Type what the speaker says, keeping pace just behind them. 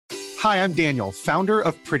Hi, I'm Daniel, founder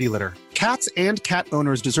of Pretty Litter. Cats and cat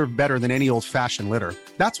owners deserve better than any old-fashioned litter.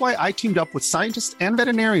 That's why I teamed up with scientists and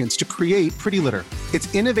veterinarians to create Pretty Litter.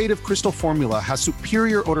 Its innovative crystal formula has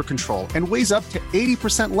superior odor control and weighs up to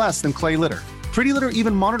 80% less than clay litter. Pretty Litter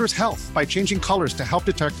even monitors health by changing colors to help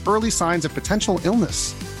detect early signs of potential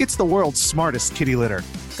illness. It's the world's smartest kitty litter.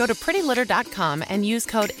 Go to prettylitter.com and use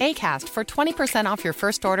code ACAST for 20% off your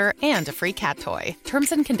first order and a free cat toy.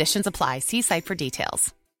 Terms and conditions apply. See site for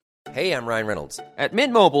details. Hey, I'm Ryan Reynolds. At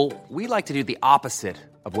Mint Mobile, we like to do the opposite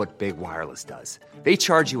of what Big Wireless does. They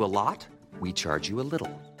charge you a lot, we charge you a little.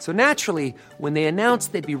 So naturally, when they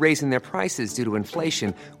announced they'd be raising their prices due to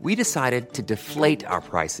inflation, we decided to deflate our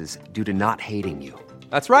prices due to not hating you.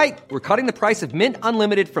 That's right. We're cutting the price of Mint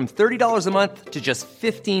Unlimited from $30 a month to just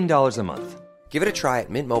 $15 a month. Give it a try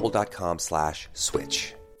at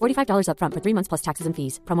mintmobile.com/switch. $45 up front for 3 months plus taxes and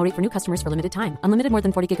fees. Promo rate for new customers for limited time. Unlimited more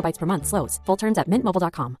than 40 gigabytes per month. Slows full terms at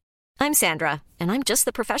mintmobile.com. I'm Sandra, and I'm just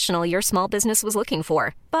the professional your small business was looking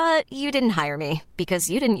for. But you didn't hire me because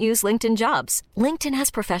you didn't use LinkedIn Jobs. LinkedIn has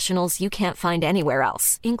professionals you can't find anywhere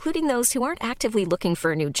else, including those who aren't actively looking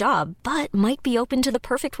for a new job, but might be open to the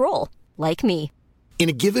perfect role, like me. In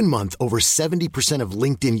a given month, over 70% of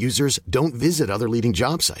LinkedIn users don't visit other leading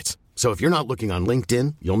job sites. So if you're not looking on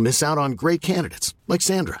LinkedIn, you'll miss out on great candidates like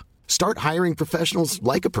Sandra. Start hiring professionals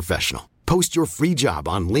like a professional. Post your free job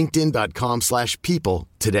on linkedin.com/people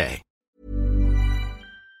today.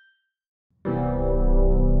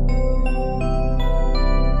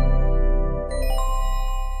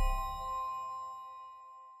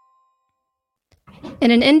 In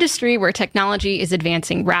an industry where technology is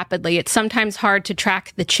advancing rapidly, it's sometimes hard to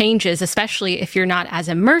track the changes, especially if you're not as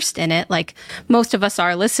immersed in it, like most of us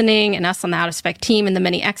are listening and us on the Out of Spec team and the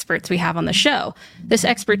many experts we have on the show. This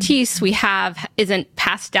expertise we have isn't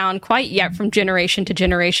passed down quite yet from generation to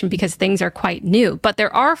generation because things are quite new. But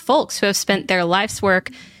there are folks who have spent their life's work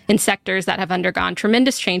in sectors that have undergone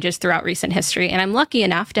tremendous changes throughout recent history. And I'm lucky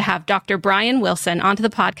enough to have Dr. Brian Wilson onto the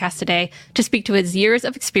podcast today to speak to his years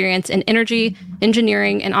of experience in energy,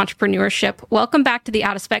 engineering, and entrepreneurship. Welcome back to the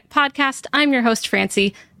Out of Spec podcast. I'm your host,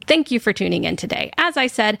 Francie. Thank you for tuning in today. As I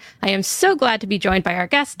said, I am so glad to be joined by our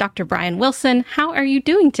guest, Dr. Brian Wilson. How are you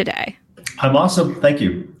doing today? I'm awesome. Thank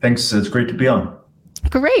you. Thanks. It's great to be on.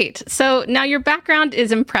 Great. So now your background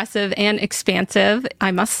is impressive and expansive, I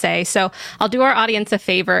must say. So I'll do our audience a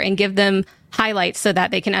favor and give them highlights so that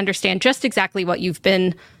they can understand just exactly what you've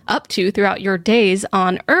been up to throughout your days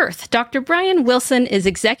on Earth. Dr. Brian Wilson is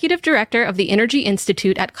Executive Director of the Energy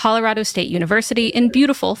Institute at Colorado State University in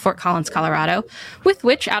beautiful Fort Collins, Colorado, with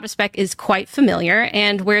which Out of Spec is quite familiar,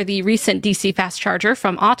 and where the recent DC fast charger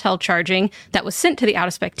from Autel Charging that was sent to the Out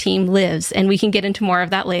of Spec team lives. And we can get into more of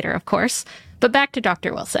that later, of course. But back to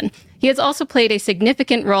Dr. Wilson. He has also played a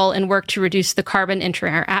significant role in work to reduce the carbon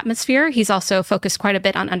entering our atmosphere. He's also focused quite a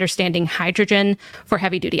bit on understanding hydrogen for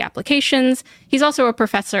heavy-duty applications. He's also a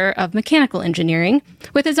professor of mechanical engineering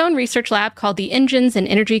with his own research lab called the Engines and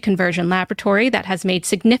Energy Conversion Laboratory that has made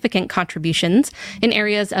significant contributions in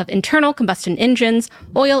areas of internal combustion engines,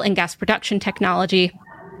 oil and gas production technology,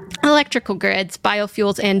 electrical grids,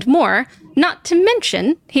 biofuels, and more. Not to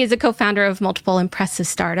mention, he is a co-founder of multiple impressive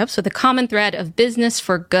startups with a common thread of business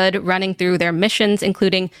for good running through their missions,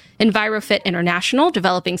 including EnviroFit International,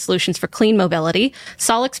 developing solutions for clean mobility,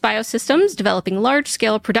 Solix Biosystems, developing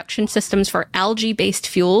large-scale production systems for algae-based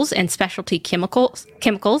fuels and specialty chemicals,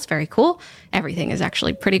 very cool. Everything is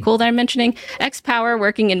actually pretty cool that I'm mentioning. X-Power,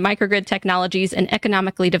 working in microgrid technologies in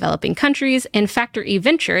economically developing countries, and Factor E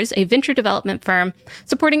Ventures, a venture development firm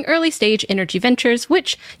supporting early-stage energy ventures,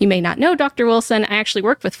 which you may not know, Dr. Wilson, I actually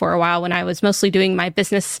worked with for a while when I was mostly doing my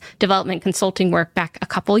business development consulting work back a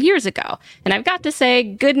couple years ago. And I've got to say,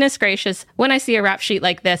 goodness gracious, when I see a rap sheet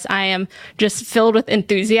like this, I am just filled with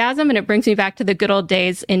enthusiasm, and it brings me back to the good old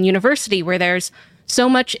days in university where there's so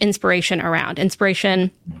much inspiration around.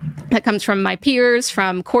 Inspiration that comes from my peers,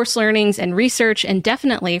 from course learnings and research, and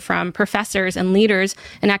definitely from professors and leaders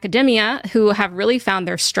in academia who have really found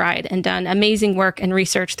their stride and done amazing work and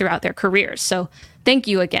research throughout their careers. So thank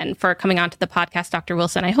you again for coming on to the podcast, Dr.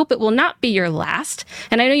 Wilson. I hope it will not be your last.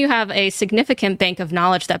 And I know you have a significant bank of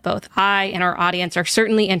knowledge that both I and our audience are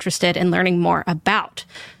certainly interested in learning more about.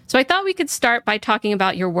 So I thought we could start by talking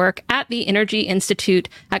about your work at the Energy Institute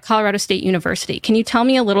at Colorado State University. Can you tell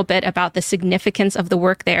me a little bit about the significance of the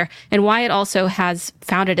work there and why it also has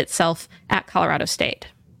founded itself at Colorado State?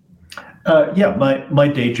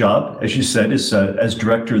 My day job, as you said, is as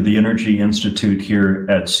director of the Energy Institute here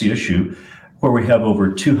at CSU, where we have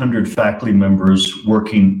over 200 faculty members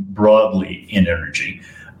working broadly in energy.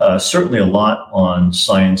 Certainly a lot on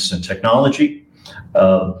science and technology,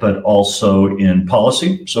 but also in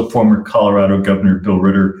policy. So former Colorado Governor Bill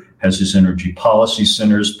Ritter has his Energy Policy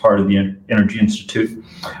Center as part of the Energy Institute.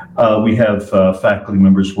 We have faculty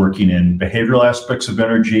members working in behavioral aspects of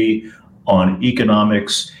energy, on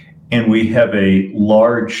economics, and we have a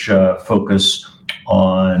large focus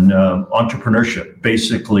on entrepreneurship,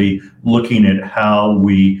 basically looking at how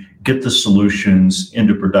we get the solutions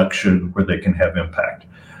into production where they can have impact.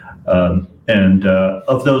 And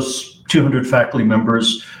of those 200 faculty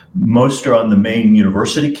members, most are on the main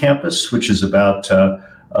university campus, which is about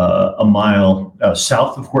a mile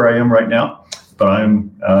south of where I am right now. But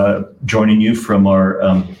I'm joining you from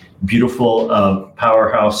our beautiful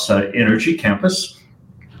powerhouse energy campus.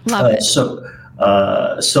 Love it.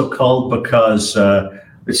 So called because,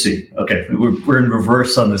 let's see, okay, we're in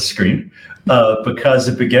reverse on the screen, because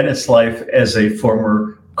it began its life as a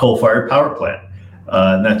former coal-fired power plant.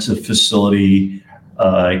 And that's a facility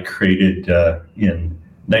I created in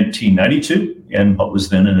 1992 in what was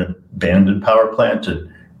then an abandoned power plant.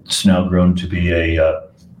 And it's now grown to be a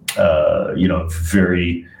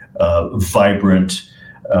very vibrant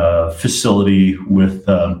facility with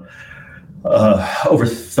over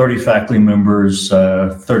 30 faculty members,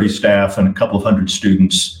 30 staff, and a couple of hundred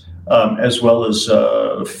students, as well as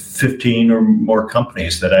 15 or more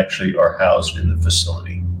companies that actually are housed in the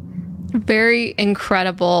facility. Very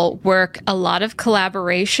incredible work, a lot of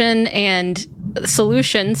collaboration and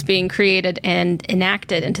solutions being created and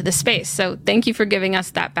enacted into the space. So thank you for giving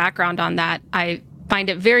us that background on that. I find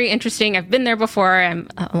it very interesting. I've been there before. I'm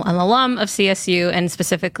an alum of CSU and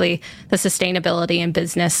specifically the sustainability and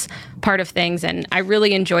business part of things. And I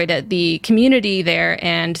really enjoyed it. The community there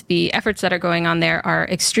and the efforts that are going on there are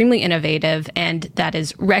extremely innovative, and that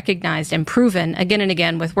is recognized and proven again and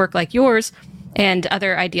again with work like yours. And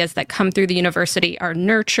other ideas that come through the university are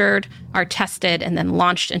nurtured, are tested, and then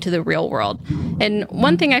launched into the real world. And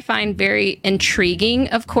one thing I find very intriguing,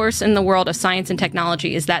 of course, in the world of science and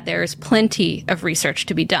technology is that there's plenty of research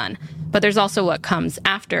to be done. But there's also what comes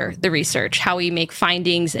after the research, how we make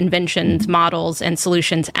findings, inventions, models, and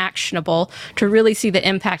solutions actionable to really see the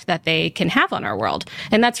impact that they can have on our world.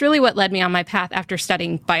 And that's really what led me on my path after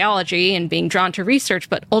studying biology and being drawn to research,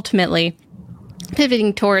 but ultimately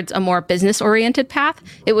pivoting towards a more business-oriented path.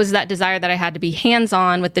 It was that desire that I had to be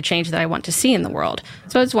hands-on with the change that I want to see in the world.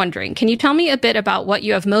 So I was wondering, can you tell me a bit about what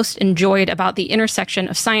you have most enjoyed about the intersection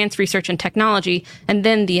of science, research, and technology, and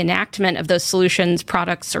then the enactment of those solutions,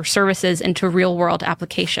 products, or services into real-world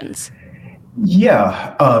applications?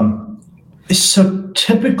 Yeah. So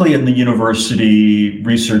typically in the university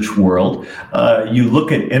research world, you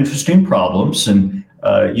look at interesting problems and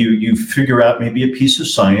you figure out maybe a piece of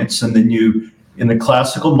science, and then in the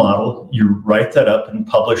classical model, you write that up and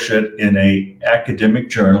publish it in an academic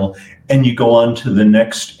journal, and you go on to the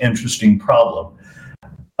next interesting problem.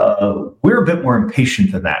 We're a bit more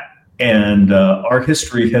impatient than that. And our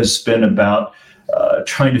history has been about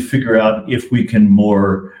trying to figure out if we can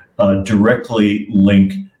more directly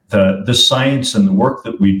link the science and the work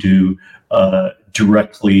that we do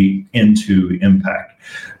directly into impact.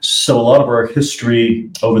 So a lot of our history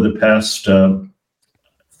over the past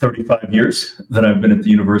 35 years that I've been at the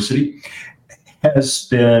university has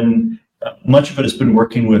been, much of it has been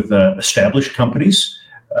working with established companies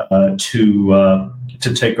to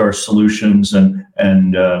take our solutions and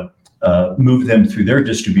move them through their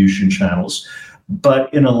distribution channels.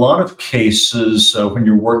 But in a lot of cases, when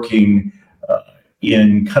you're working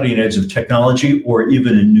in cutting edge of technology or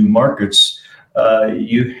even in new markets,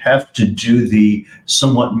 you have to do the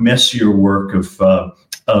somewhat messier work of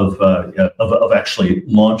actually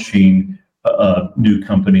launching new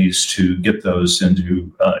companies to get those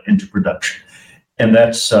into production. And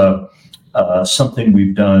that's something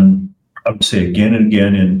we've done, I would say, again and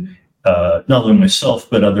again, in not only myself,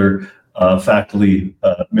 but other faculty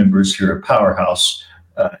members here at Powerhouse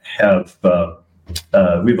we have a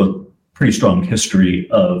pretty strong history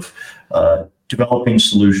of developing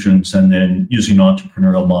solutions and then using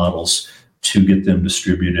entrepreneurial models to get them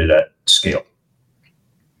distributed at scale.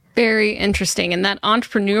 Very interesting. And that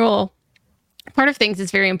entrepreneurial part of things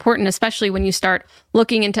is very important, especially when you start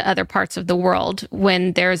looking into other parts of the world,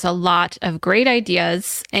 when there's a lot of great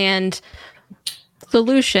ideas and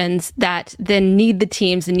solutions that then need the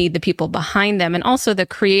teams and need the people behind them, and also the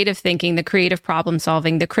creative thinking, the creative problem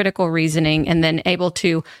solving, the critical reasoning, and then able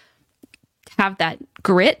to have that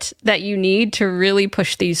grit that you need to really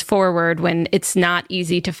push these forward when it's not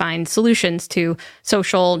easy to find solutions to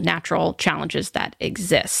social, natural challenges that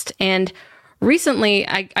exist. And recently,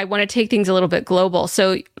 I want to take things a little bit global.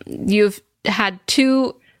 So you've had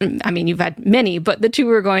two I mean, you've had many, but the two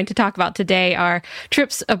we're going to talk about today are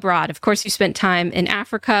trips abroad. Of course, you spent time in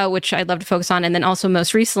Africa, which I'd love to focus on, and then also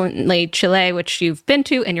most recently Chile, which you've been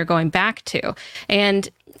to and you're going back to. And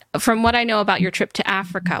from what I know about your trip to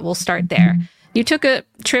Africa, we'll start there. You took a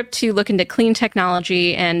trip to look into clean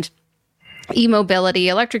technology and e-mobility,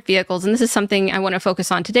 electric vehicles. And this is something I want to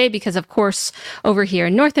focus on today because, of course, over here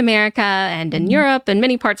in North America and in Europe and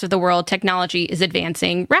many parts of the world, technology is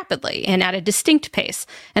advancing rapidly and at a distinct pace.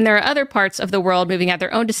 And there are other parts of the world moving at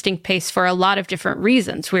their own distinct pace for a lot of different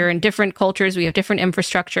reasons. We're in different cultures. We have different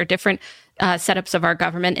infrastructure, different setups of our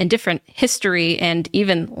government, and different history and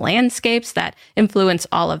even landscapes that influence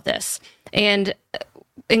all of this. And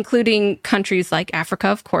including countries like Africa,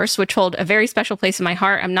 of course, which hold a very special place in my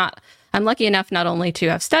heart. I'm lucky enough not only to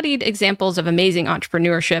have studied examples of amazing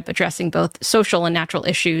entrepreneurship addressing both social and natural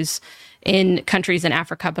issues in countries in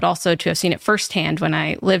Africa, but also to have seen it firsthand when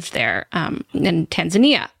I lived there in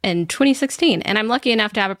Tanzania in 2016. And I'm lucky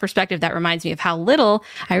enough to have a perspective that reminds me of how little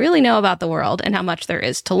I really know about the world and how much there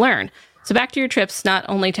is to learn. So back to your trips, not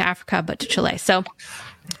only to Africa, but to Chile. So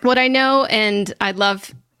what I know and I'd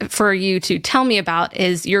love for you to tell me about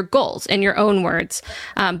is your goals in your own words.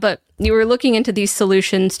 But you were looking into these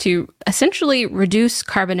solutions to essentially reduce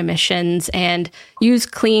carbon emissions and use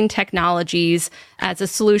clean technologies as a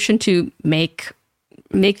solution to make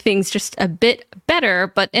things just a bit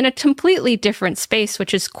better, but in a completely different space,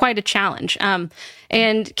 which is quite a challenge.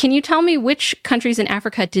 And can you tell me which countries in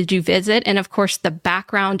Africa did you visit? And of course, the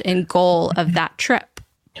background and goal of that trip.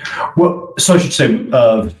 Well, so I should say,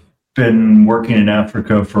 been working in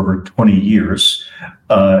Africa for over 20 years,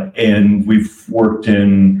 and we've worked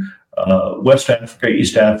in West Africa,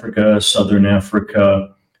 East Africa, Southern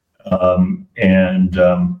Africa, and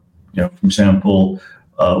for example,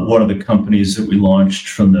 one of the companies that we launched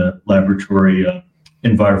from the laboratory,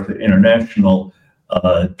 Environment International,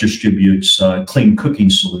 distributes clean cooking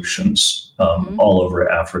solutions all over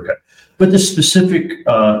Africa. But the specific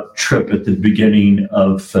trip at the beginning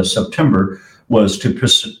of September was to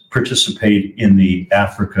participate in the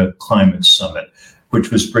Africa Climate Summit, which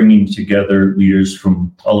was bringing together leaders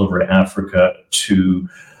from all over Africa to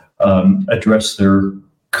address their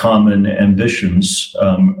common ambitions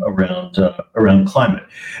around climate.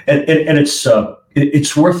 And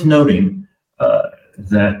it's worth noting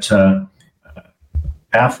that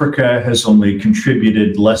Africa has only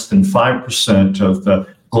contributed less than 5% of the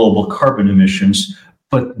global carbon emissions,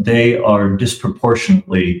 but they are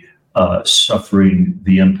disproportionately suffering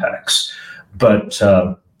the impacts. But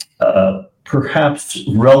perhaps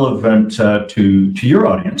relevant to your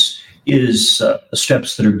audience is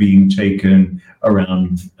steps that are being taken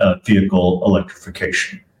around vehicle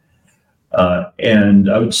electrification. And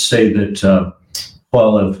I would say that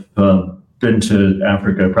while I've been to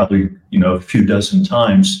Africa probably a few dozen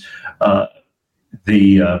times, I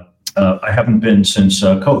haven't been since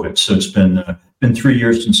COVID. So it's been 3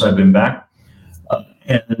 years since I've been back.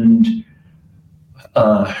 And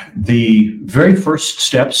the very first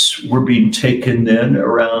steps were being taken then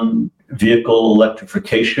around vehicle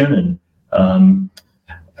electrification, and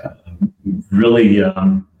really,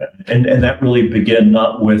 and that really began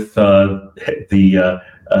not with the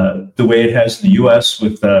way it has in the U.S.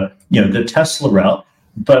 with the Tesla route,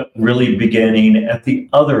 but really beginning at the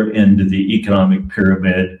other end of the economic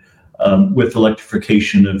pyramid with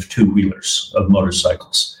electrification of two-wheelers, of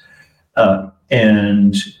motorcycles.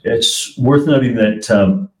 And it's worth noting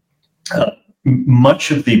that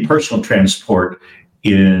much of the personal transport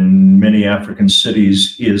in many African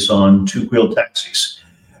cities is on two-wheel taxis.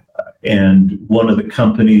 And one of the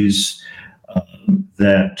companies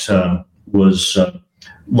that was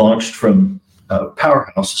launched from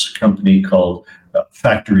Powerhouse is a company called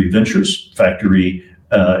Factory Ventures. Factory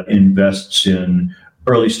invests in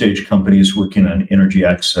early-stage companies working on energy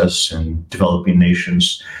access in developing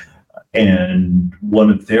nations. And one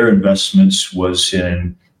of their investments was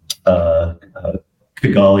in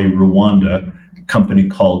Kigali, Rwanda, a company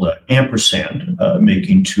called Ampersand,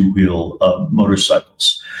 making two-wheel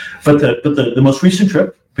motorcycles. But the most recent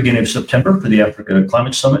trip, beginning of September, for the Africa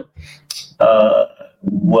Climate Summit,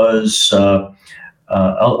 was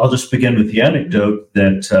I'll just begin with the anecdote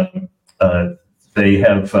that they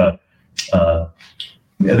have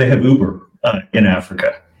Uber in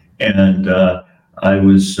Africa, and I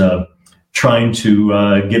was trying to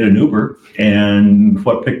get an Uber, and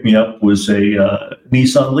what picked me up was a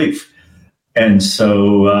Nissan Leaf. And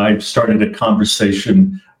so I started a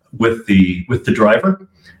conversation with the driver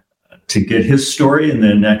to get his story, and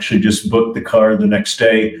then actually just booked the car the next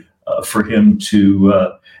day for him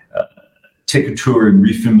to take a tour and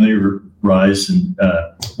refamiliarize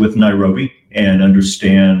with Nairobi and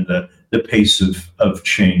understand the pace of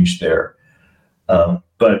change there.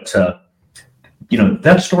 But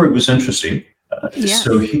that story was interesting. Yes.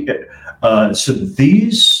 So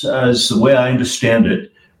these, as the way I understand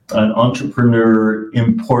it, an entrepreneur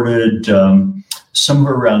imported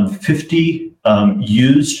somewhere around 50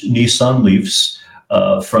 used Nissan Leafs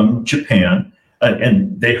from Japan,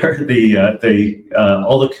 and they are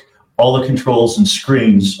all the controls and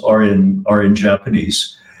screens are in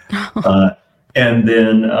Japanese, and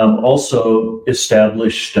then also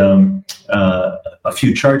established a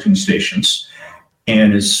few charging stations.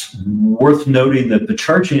 And it's worth noting that the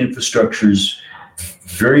charging infrastructure is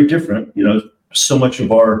very different. So much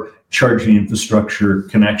of our charging infrastructure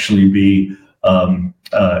can actually be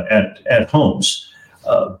at homes,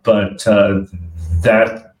 but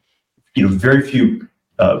that very few,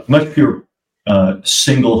 much fewer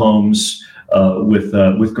single homes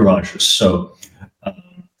with garages. So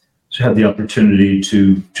to have the opportunity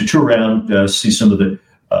to tour around, see some of the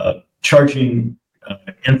charging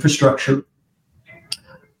infrastructure,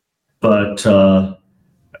 but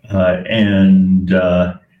and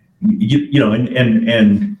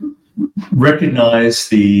recognize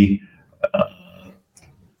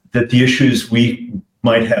that the issues we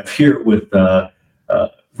might have here with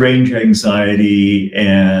range anxiety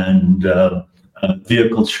and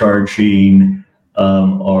vehicle charging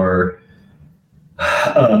are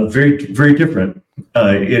very, very different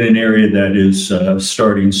in an area that is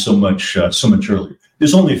starting so much earlier.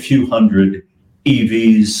 There's only a few hundred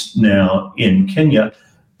EVs now in Kenya,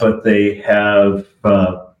 but they have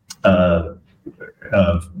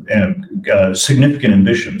significant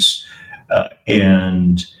ambitions.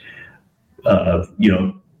 And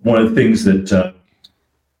one of the things that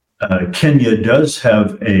Kenya does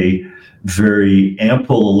have a very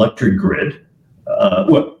ample electric grid.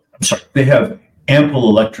 They have ample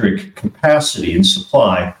electric capacity and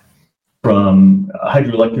supply from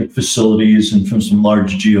hydroelectric facilities and from some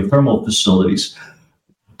large geothermal facilities.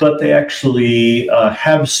 But they actually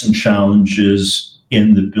have some challenges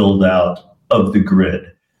in the build out of the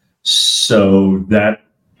grid. So that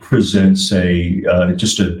presents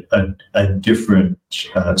just a different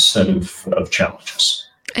set of challenges.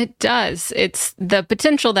 It does. It's the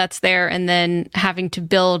potential that's there, and then having to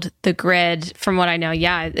build the grid. From what I know,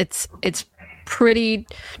 it's pretty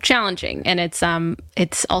challenging, and it's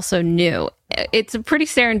also new. It's a pretty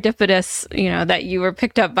serendipitous, that you were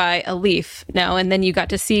picked up by a Leaf, and then you got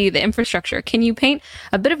to see the infrastructure. Can you paint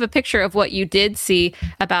a bit of a picture of what you did see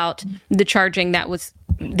about the charging that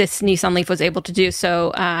this Nissan Leaf was able to do?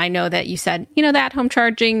 So I know that you said, the at-home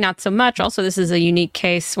charging, not so much. Also, this is a unique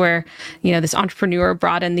case where, this entrepreneur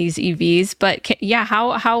brought in these EVs. But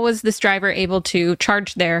how was this driver able to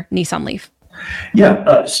charge their Nissan Leaf?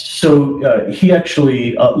 So he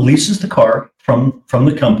actually leases the car from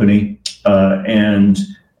the company, and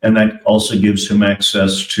that also gives him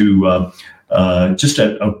access to just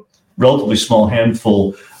a relatively small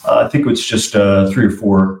handful. I think it's just 3 or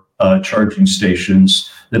 4 charging stations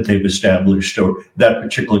that they've established, or that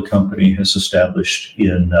particular company has established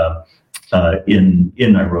in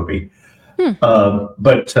Nairobi.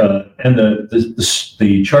 But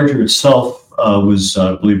the charger itself was,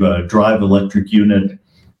 I believe, a drive electric unit,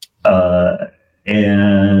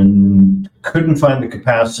 and couldn't find the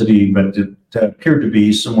capacity, but it appeared to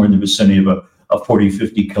be somewhere in the vicinity of a 40,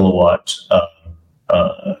 50 kilowatt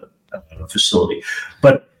facility.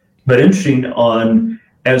 But interesting,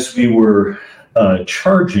 as we were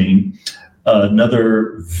charging,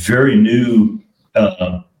 another very new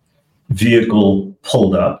vehicle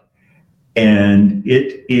pulled up, and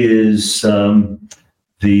it is the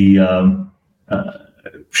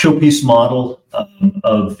showpiece model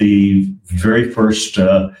of the very first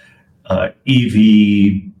EV,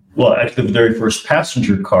 actually the very first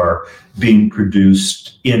passenger car being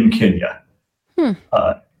produced in Kenya.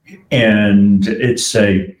 And it's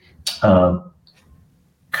a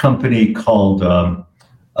company called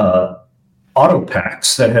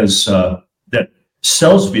Autopax that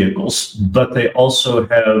sells vehicles, but they also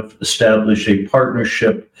have established a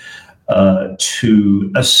partnership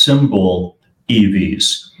to assemble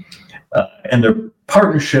EVs. And their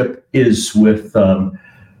partnership is with a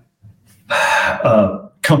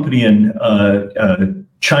company in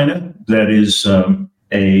China that is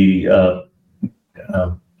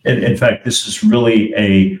in fact, this is really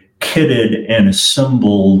a kitted and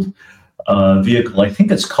assembled vehicle. I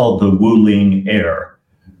think it's called the Wuling Air,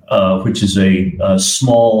 which is a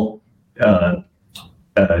small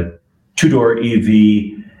 2-door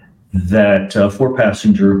EV that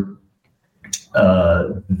 4-passenger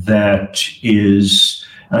that is,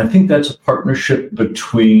 I think that's a partnership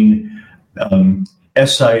between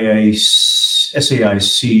SAIC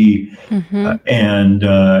and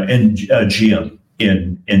GM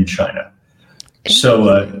in China.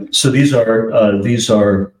 So these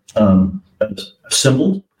are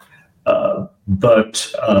assembled,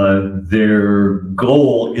 but their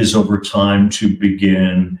goal is over time to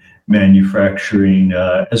begin manufacturing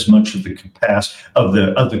as much of the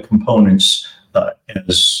the components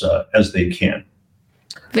as they can.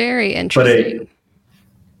 Very interesting.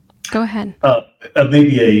 Go ahead.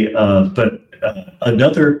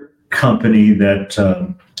 Another company that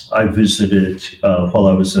I visited while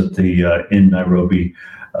I was at in Nairobi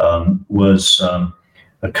was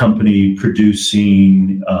a company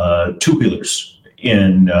producing two-wheelers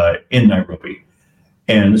in Nairobi,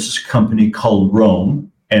 and this is a company called Rome,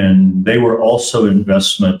 and they were also an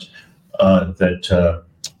investment that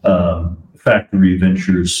Factory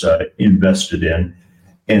Ventures invested in,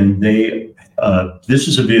 and this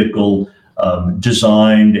is a vehicle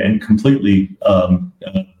designed and completely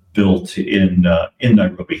built in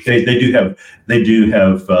Nairobi. They do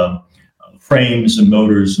have frames and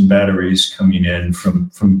motors and batteries coming in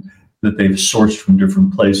from that they've sourced from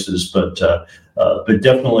different places, but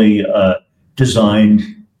definitely designed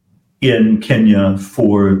in Kenya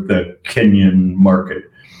for the Kenyan market,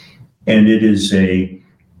 and it is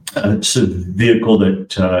it's a vehicle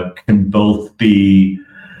that can both be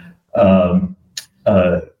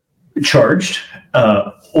charged,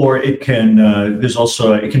 or it can.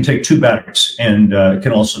 It can take two batteries, and it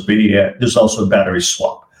can also be. There's also a battery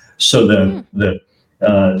swap. So the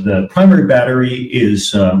primary battery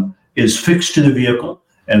is fixed to the vehicle,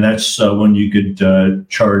 and that's when you could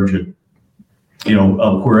charge it,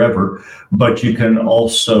 wherever. But you can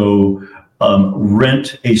also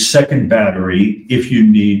rent a second battery if you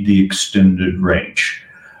need the extended range.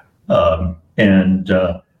 And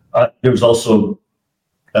there was also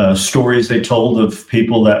stories they told of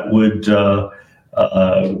people that would,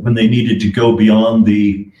 when they needed to go beyond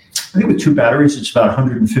I think with two batteries, it's about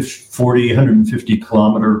 150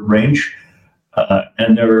 kilometer range.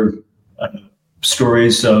 And there are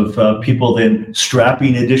stories of people then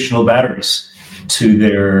strapping additional batteries to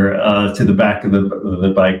the back of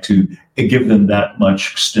the bike to give them that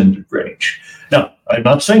much extended range. Now, I'm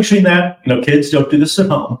not sanctioning that. Kids, don't do this at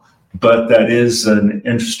home. But that is an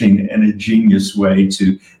interesting and ingenious way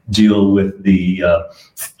to deal with the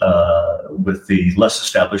less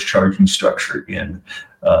established charging structure in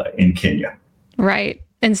Kenya. Right.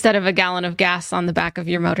 Instead of a gallon of gas on the back of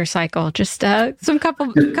your motorcycle, just some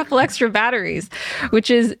couple extra batteries, which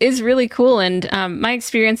is really cool. And my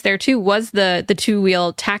experience there too was the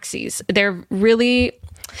two-wheel taxis. They're really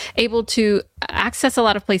able to access a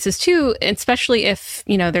lot of places too, especially if,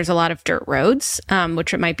 there's a lot of dirt roads,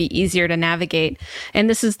 which it might be easier to navigate. And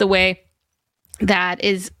this is the way that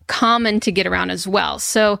is common to get around as well.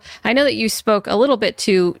 So I know that you spoke a little bit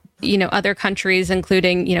to, other countries,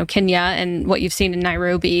 including, Kenya, and what you've seen in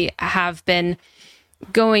Nairobi have been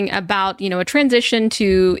going about, a transition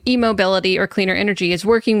to e-mobility or cleaner energy is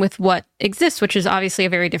working with what exists, which is obviously a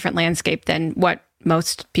very different landscape than what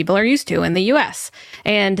most people are used to in the US,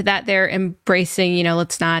 and that they're embracing,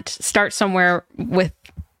 let's not start somewhere with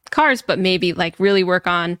cars, but maybe really work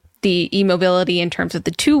on the e-mobility in terms of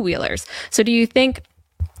the two-wheelers. So do you think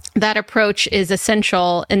that approach is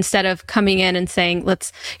essential instead of coming in and saying,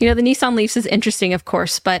 the Nissan Leafs is interesting, of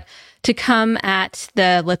course, but to come at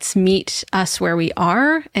let's meet us where we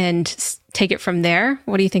are and take it from there?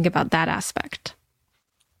 What do you think about that aspect?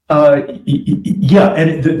 Yeah,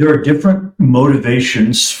 and there are different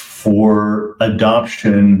motivations for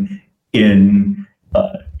adoption in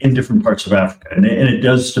different parts of Africa, and it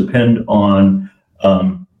does depend on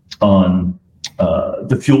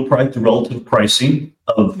the fuel price, the relative pricing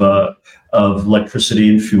of electricity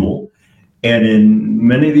and fuel, and in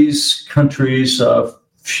many of these countries,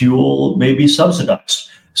 fuel may be subsidized,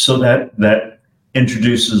 so that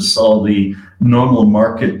introduces all the normal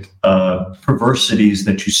market perversities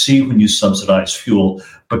that you see when you subsidize fuel,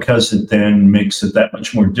 because it then makes it that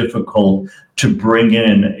much more difficult to bring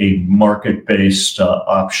in a market-based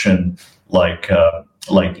option like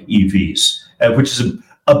EVs, which is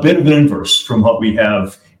a bit of an inverse from what we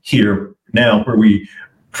have here now, where we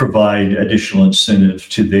provide additional incentive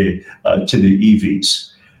to the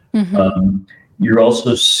EVs. Mm-hmm. You're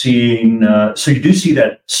also seeing, so you do see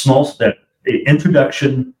that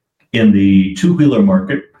introduction in the two-wheeler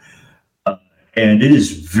market, and it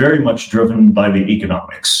is very much driven by the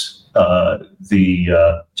economics,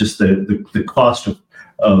 the cost to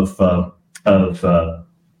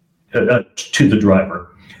the driver,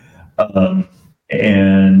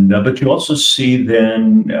 but you also see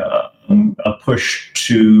then a push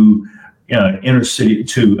to inner city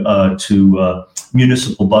to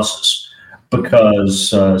municipal buses, because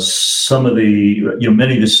some of the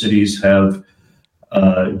many of the cities have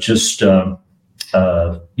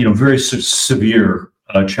very severe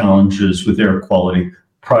challenges with air quality,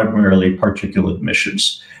 primarily particulate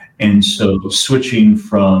emissions, and so switching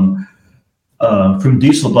from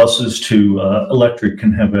diesel buses to electric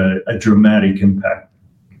can have a dramatic impact.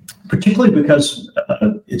 Particularly because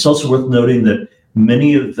it's also worth noting that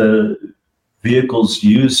many of the vehicles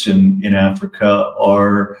used in Africa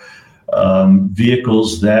are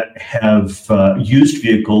vehicles that have used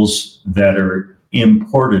vehicles that are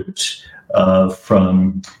imported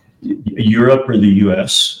from Europe or the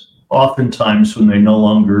US, oftentimes when they no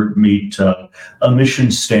longer meet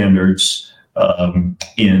emission standards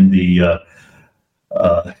in the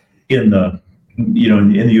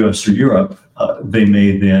US or Europe. They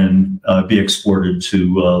may then be exported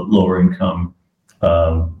to lower income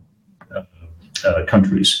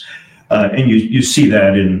countries. And you see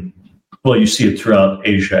that you see it throughout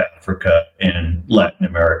Asia, Africa, and Latin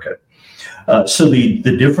America. So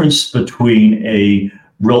the difference between a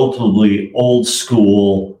relatively old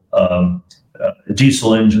school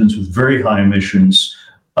diesel engines with very high emissions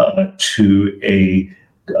to a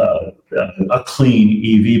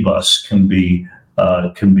clean EV bus can be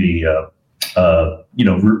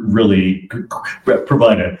really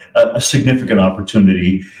provide a significant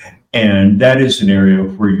opportunity. And that is an area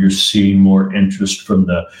where you're seeing more interest from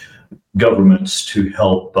the governments to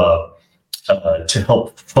help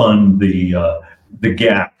fund the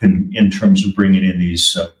gap in terms of bringing in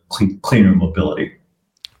these cleaner mobility.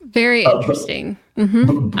 Very interesting.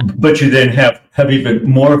 But you then have even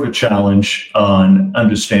more of a challenge on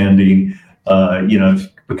understanding,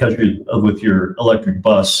 because you're with your electric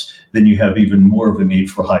bus, then you have even more of a need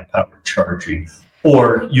for high power charging,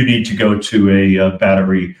 or you need to go to a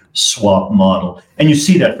battery swap model. And you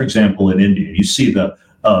see that, for example, in India. You see the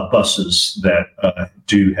buses that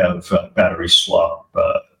do have battery swap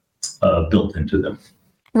built into them.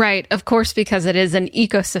 Right. Of course, because it is an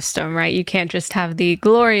ecosystem, right? You can't just have the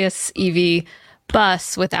glorious EV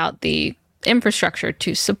bus without the infrastructure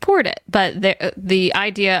to support it. But the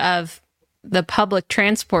idea of the public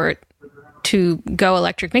transport to go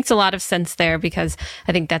electric makes a lot of sense there, because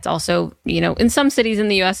I think that's also, in some cities in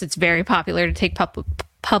the US, it's very popular to take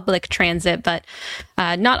public transit, but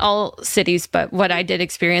not all cities. But what I did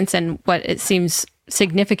experience and what it seems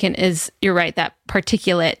significant is, you're right, that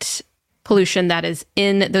particulate pollution that is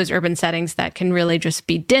in those urban settings that can really just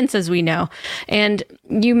be dense, as we know. And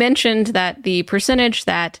you mentioned that the percentage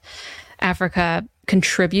that Africa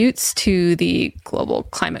contributes to the global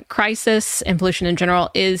climate crisis and pollution in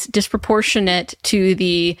general is disproportionate to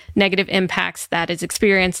the negative impacts that is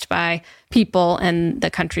experienced by people in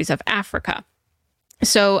the countries of Africa.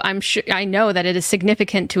 So I know that it is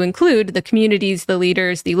significant to include the communities, the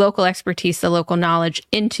leaders, the local expertise, the local knowledge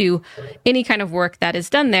into any kind of work that is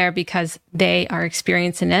done there, because they are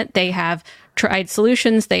experiencing it. They have tried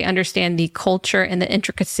solutions. They understand the culture and the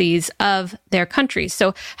intricacies of their countries.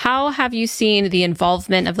 So how have you seen the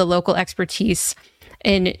involvement of the local expertise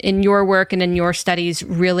in your work and in your studies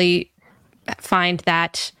really find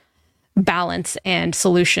that balance and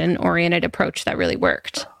solution-oriented approach that really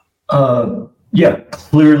worked? Yeah,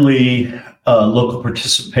 clearly local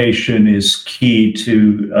participation is key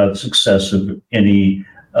to the success of any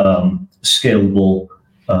scalable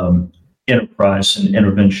enterprise and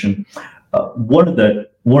intervention. One of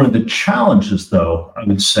the challenges, though, I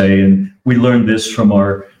would say, and we learned this from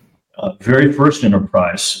our very first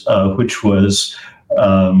enterprise, which was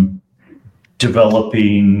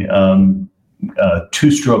developing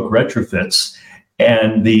two-stroke retrofits.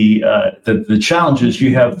 And the challenge is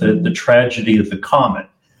you have the tragedy of the comet,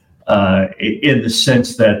 in the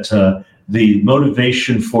sense that the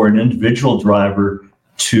motivation for an individual driver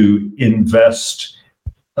to invest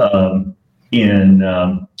in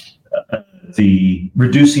the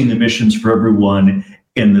reducing emissions for everyone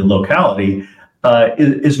in the locality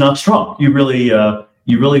is not strong. You really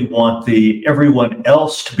want everyone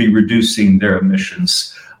else to be reducing their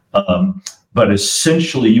emissions. But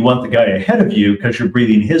essentially, you want the guy ahead of you because you're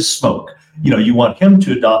breathing his smoke. You want him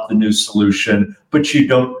to adopt the new solution, but you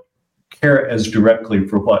don't care as directly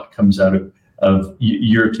for what comes out of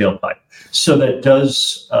your tailpipe. So that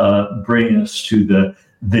does bring us to the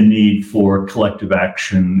need for collective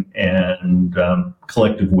action and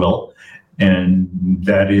collective will. And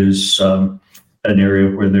that is an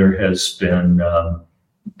area where there has been,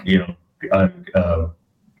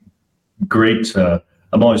 great.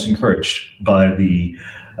 I'm always encouraged by the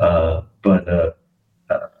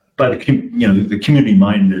community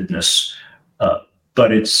mindedness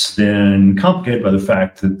but it's then complicated by the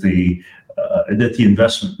fact that the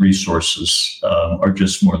investment resources are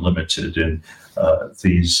just more limited in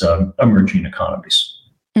these emerging economies.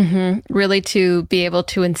 Mm-hmm. Really, to be able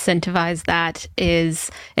to incentivize that is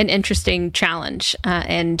an interesting challenge,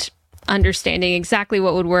 and understanding exactly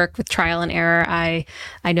what would work with trial and error. I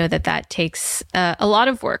know that takes a lot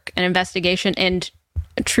of work and investigation, and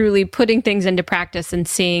truly putting things into practice and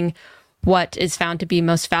seeing what is found to be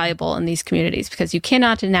most valuable in these communities, because you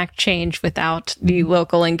cannot enact change without the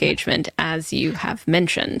local engagement, as you have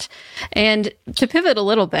mentioned. And to pivot a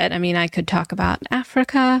little bit, I mean, I could talk about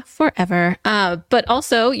Africa forever, but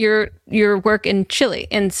also your work in Chile,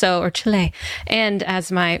 or Chile, and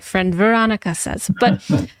as my friend Veronica says. But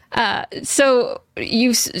so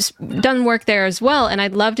you've done work there as well, and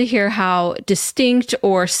I'd love to hear how distinct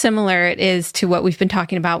or similar it is to what we've been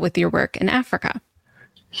talking about with your work in Africa.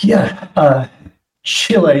 Yeah,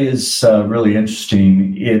 Chile is really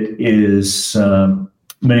interesting. It is, in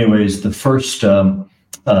many ways, the first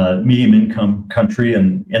medium-income country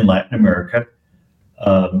in Latin America.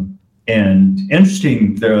 And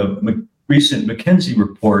interesting, the recent McKinsey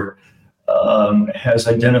report has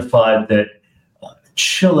identified that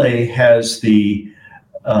Chile has be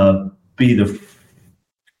one of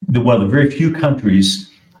the very few countries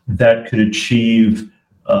that could achieve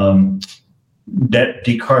net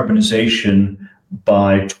decarbonization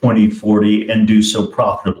by 2040 and do so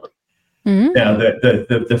profitably. Mm-hmm. Now,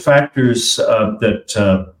 the factors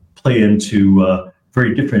that play into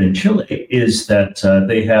very different in Chile is that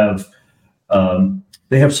they have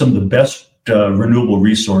some of the best renewable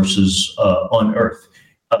resources on Earth.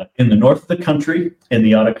 In the north of the country, in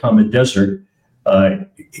the Atacama Desert,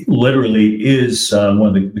 literally is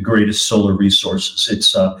one of the greatest solar resources.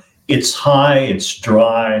 It's high, it's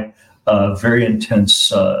dry, very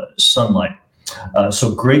intense sunlight.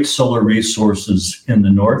 So great solar resources in the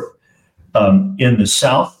north. In the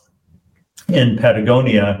south, in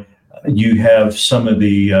Patagonia, you have some of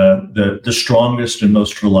the strongest and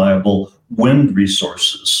most reliable wind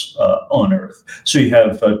resources on Earth. So you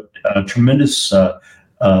have a tremendous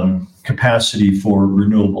capacity for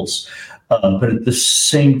renewables. But at the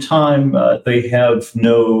same time, they have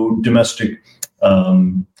no domestic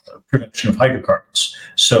production of hydrocarbons.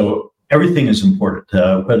 So everything is imported,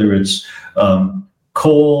 whether it's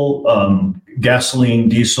coal, gasoline,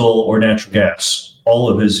 diesel, or natural gas. All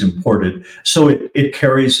of it is imported. So it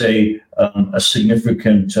carries a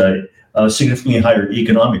significantly higher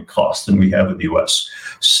economic cost than we have in the U.S.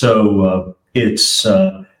 So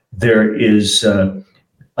there is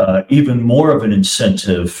even more of an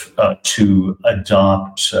incentive to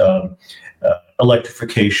adopt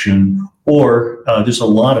electrification, or there's a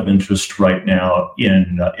lot of interest right now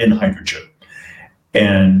in hydrogen,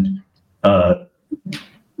 and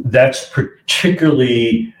that's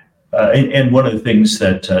particularly and one of the things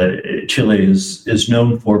that Chile is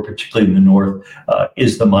known for, particularly in the north,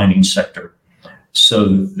 is the mining sector. So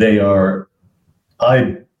they are,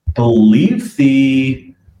 I believe,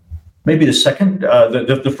 maybe the second,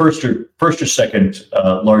 the first or second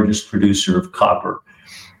largest producer of copper,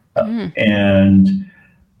 and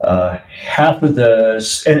half of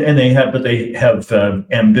they have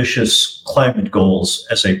ambitious climate goals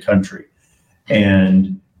as a country,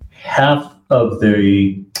 and half of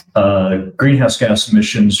the greenhouse gas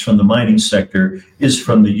emissions from the mining sector is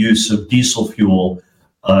from the use of diesel fuel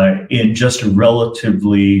in just a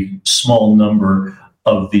relatively small number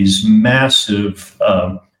of these massive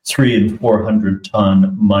 300 and 400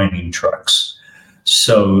 ton mining trucks.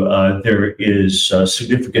 So there is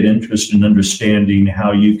significant interest in understanding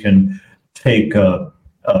how you can take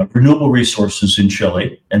renewable resources in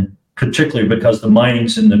Chile, and particularly because the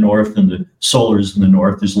mining's in the north and the solar's in the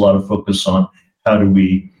north, there's a lot of focus on how do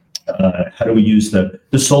we use the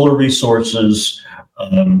solar resources,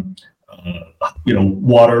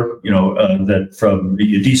 water, that from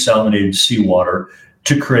desalinated seawater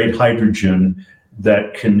to create hydrogen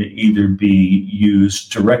that can either be used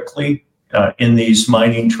directly in these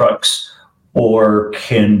mining trucks, or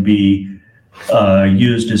can be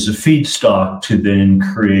used as a feedstock to then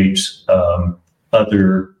create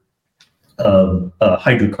other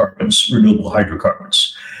hydrocarbons, renewable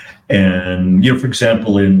hydrocarbons. And for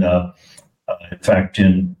example, in the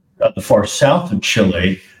far south of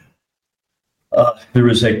Chile, there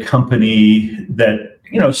is a company that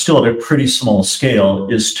still at a pretty small scale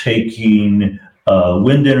is taking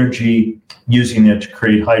wind energy, using it to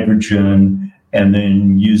create hydrogen, and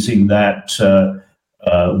then using that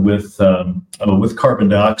with carbon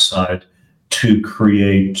dioxide to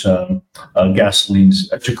create gasolines,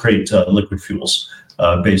 to create liquid fuels,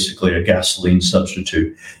 basically a gasoline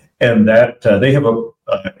substitute. and that they have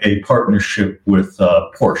a partnership with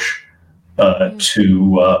Porsche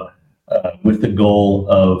with the goal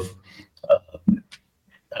of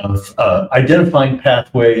identifying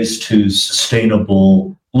pathways to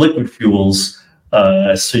sustainable liquid fuels,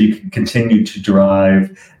 so you can continue to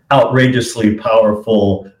drive outrageously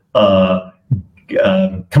powerful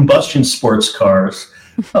combustion sports cars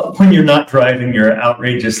when you're not driving your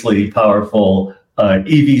outrageously powerful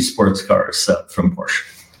EV sports cars from Porsche.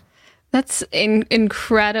 That's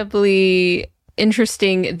incredibly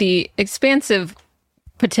interesting, the expansive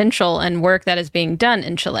potential and work that is being done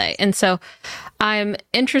in Chile. And so I'm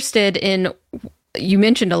interested in, you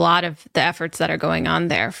mentioned a lot of the efforts that are going on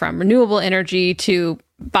there, from renewable energy to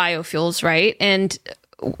biofuels, right? And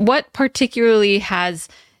what particularly has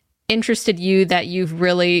interested you that you've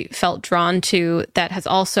really felt drawn to that has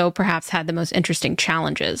also perhaps had the most interesting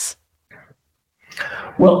challenges?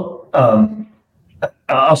 Well,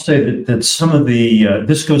 I'll say that some of the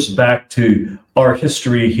this goes back to our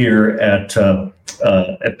history here at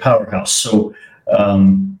Powerhouse. So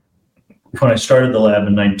when I started the lab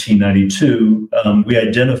in 1992, we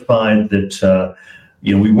identified that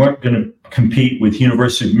we weren't going to compete with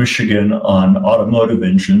University of Michigan on automotive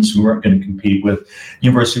engines. We weren't going to compete with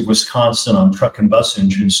University of Wisconsin on truck and bus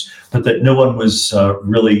engines, but that no one was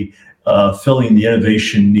really filling the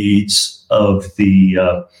innovation needs of the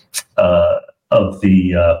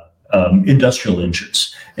industrial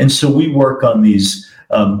engines. And so we work on these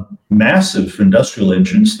massive industrial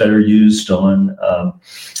engines that are used on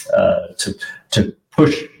to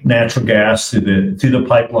push natural gas through the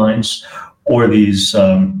pipelines, or these 2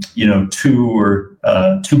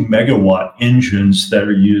 megawatt engines that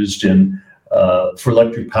are used for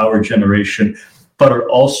electric power generation, but are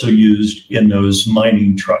also used in those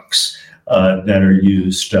mining trucks that are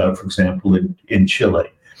used, for example, in Chile.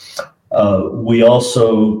 We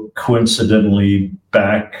also, coincidentally,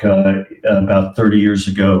 back about 30 years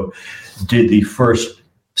ago, did the first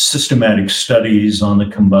systematic studies on the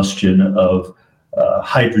combustion of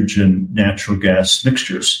hydrogen natural gas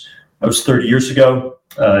mixtures. That was 30 years ago.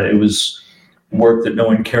 It was work that no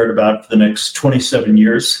one cared about for the next 27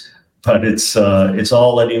 years, but it's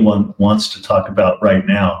all anyone wants to talk about right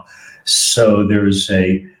now. So there is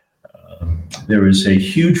a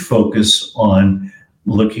huge focus on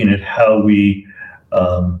looking at how we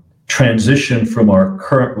transition from our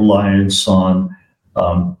current reliance on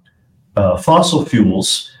fossil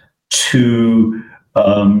fuels to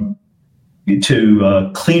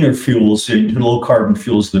cleaner fuels, to low carbon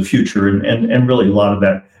fuels of the future, and really a lot of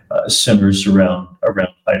that centers around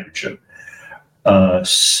hydrogen.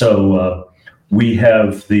 So we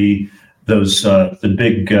have the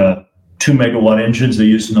big 2 megawatt engines they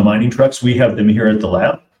use in the mining trucks. We have them here at the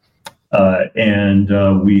lab, and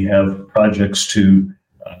we have projects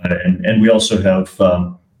and we also have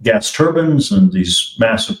gas turbines and these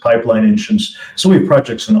massive pipeline engines. So we have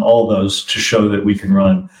projects in all those to show that we can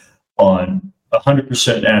run on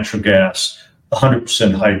 100% natural got,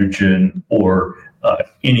 100% hydrogen, or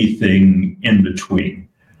anything in between.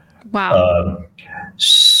 Wow.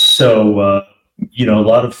 So a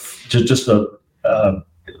lot of just some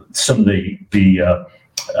of the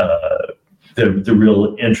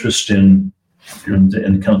real interest in kind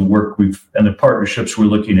of the work and the partnerships we're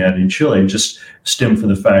looking at in Chile just stem from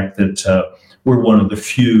the fact that we're one of the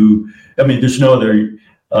few. I mean, there's no other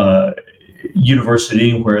university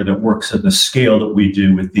anywhere that works at the scale that we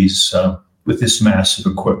do with this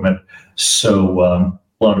massive equipment. So a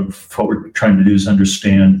lot of what we're trying to do is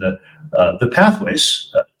understand the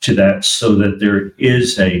pathways to that, so that there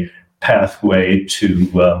is a pathway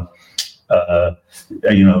to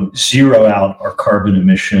zero out our carbon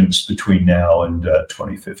emissions between now and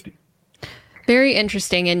 2050. Very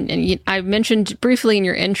interesting. And I mentioned briefly in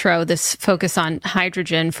your intro this focus on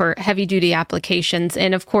hydrogen for heavy duty applications.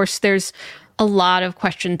 And of course, there's a lot of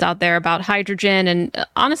questions out there about hydrogen. And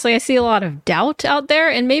honestly, I see a lot of doubt out there.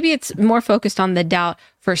 And maybe it's more focused on the doubt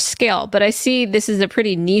for scale. But I see this is a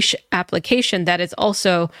pretty niche application that is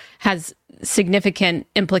also has significant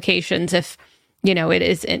implications if, it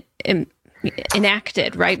is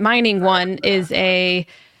enacted, right? Mining one is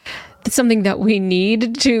something that we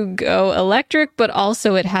need to go electric, but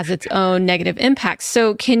also it has its own negative impacts.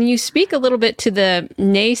 So can you speak a little bit to the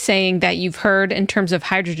naysaying that you've heard in terms of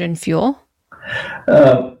hydrogen fuel?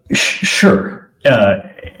 Sure.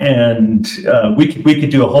 And we could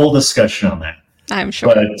do a whole discussion on that. I'm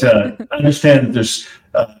sure. But understand that there's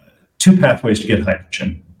 2 pathways to get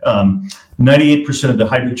hydrogen. 98% of the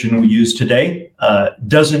hydrogen we use today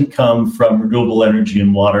doesn't come from renewable energy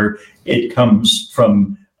and water. It comes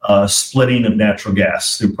from splitting of natural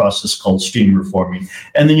gas through a process called steam reforming,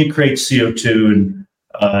 and then you create CO2,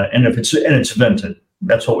 and if it's vented,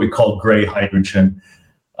 that's what we call gray hydrogen.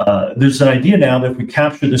 There's an idea now that if we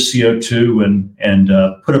capture the CO2 and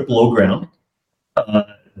put it below ground,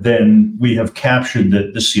 then we have captured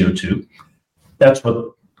the CO2. That's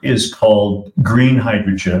what is called green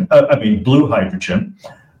hydrogen, blue hydrogen.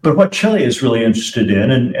 But what Chile is really interested in,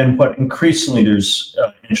 and what increasingly there's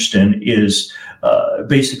interest in, is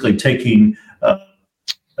basically taking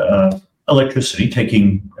electricity,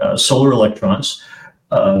 taking solar electrons,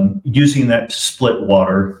 using that to split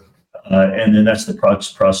water, and then that's the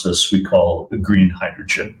process we call green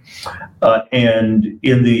hydrogen. And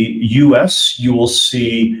in the U.S., you will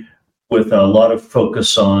see, with a lot of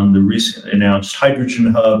focus on the recently announced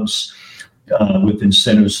hydrogen hubs, with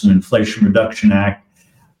incentives and Inflation Reduction Act,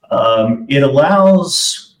 it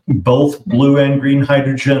allows both blue and green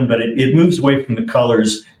hydrogen, but it moves away from the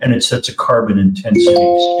colors and it sets a carbon intensity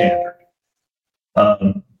standard.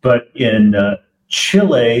 But in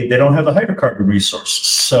Chile, they don't have the hydrocarbon resources,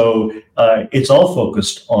 so it's all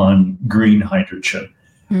focused on green hydrogen.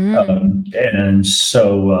 And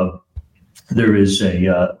so there is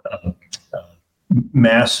a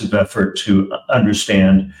massive effort to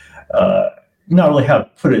understand not only how to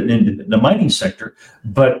put it into the mining sector,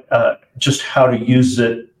 but just how to use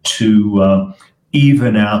it to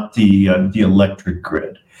even out the electric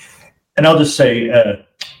grid. And I'll just say,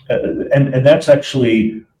 and that's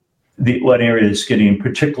actually one area that's getting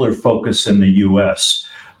particular focus in the U.S.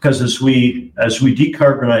 because as we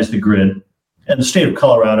decarbonize the grid, and the state of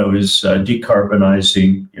Colorado is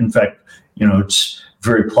decarbonizing. In fact, it's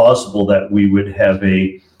very plausible that we would have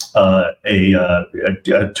a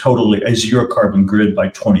totally zero carbon grid by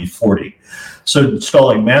 2040. So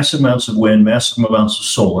installing massive amounts of wind, massive amounts of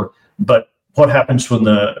solar. But what happens when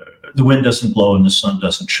the wind doesn't blow and the sun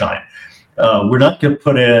doesn't shine? We're not going to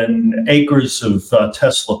put in acres of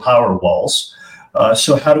Tesla power walls.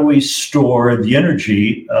 So how do we store the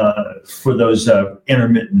energy for those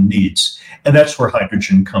intermittent needs? And that's where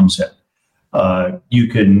hydrogen comes in. You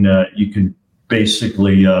can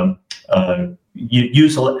basically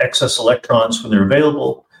use excess electrons when they're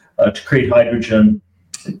available to create hydrogen.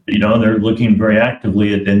 They're looking very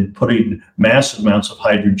actively at then putting massive amounts of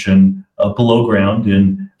hydrogen below ground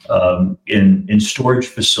in storage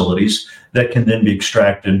facilities that can then be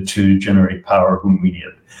extracted to generate power when we need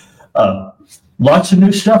it. Lots of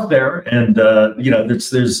new stuff there, and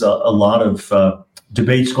there's a lot of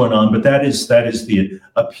debates going on. But that is the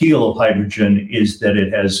appeal of hydrogen, is that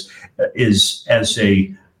it is as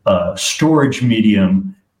a storage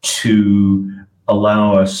medium to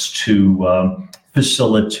allow us to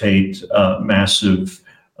facilitate massive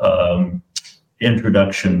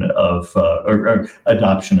introduction of or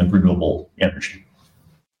adoption of renewable energy.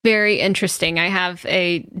 Very interesting. I have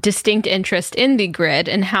a distinct interest in the grid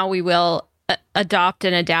and how we will adopt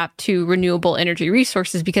and adapt to renewable energy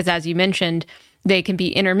resources, because as you mentioned, they can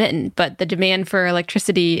be intermittent, but the demand for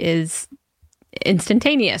electricity is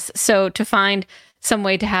instantaneous. So to find some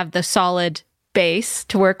way to have the solid base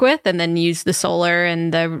to work with and then use the solar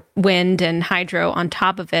and the wind and hydro on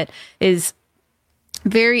top of it is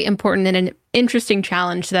very important and an interesting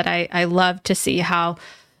challenge that I love to see how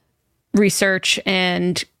research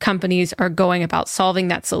and companies are going about solving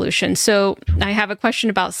that solution. So I have a question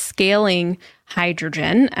about scaling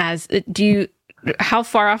hydrogen. How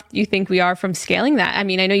far off do you think we are from scaling that? I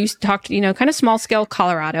mean, I know you talked, kind of small scale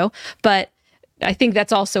Colorado, but I think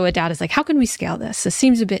that's also a doubt, is like, how can we scale this? This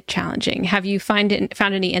seems a bit challenging. Have you found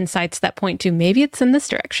any insights that point to maybe it's in this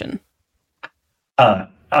direction?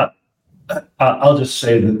 I'll just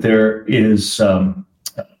say that there is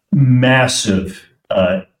massive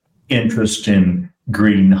interest in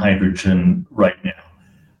green hydrogen right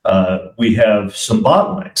now. We have some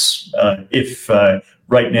bottlenecks. If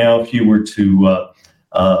you were to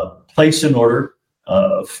place an order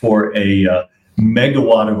for a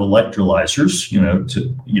megawatt of electrolyzers,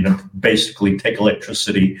 to basically take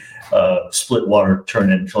electricity, split water, turn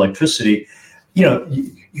it into electricity,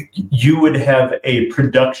 you would have a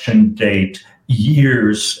production date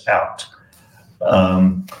years out.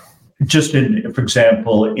 For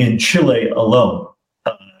example, in Chile alone,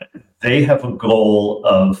 they have a goal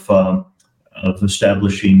of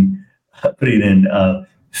putting in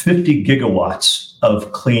 50 gigawatts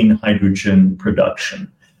of clean hydrogen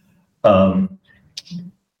production.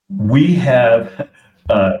 We have,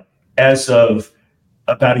 as of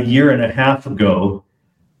about a year and a half ago,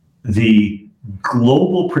 the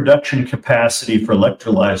global production capacity for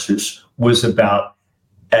electrolyzers was about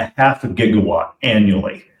a half a gigawatt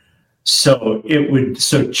annually. So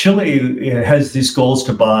Chile has these goals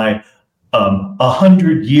to buy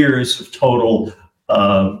 100 years of total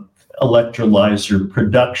electrolyzer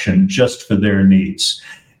production just for their needs.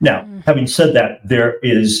 Now, having said that, there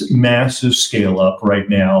is massive scale up right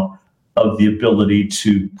now of the ability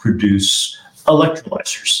to produce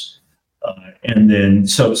electrolyzers. And then,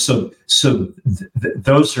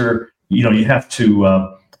 those are, you have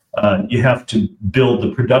to build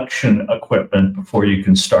the production equipment before you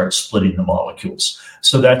can start splitting the molecules.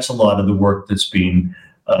 So that's a lot of the work that's being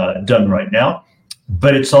done right now.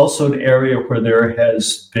 But it's also an area where there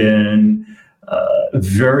has been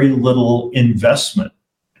very little investment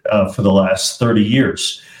for the last 30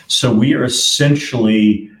 years. So we are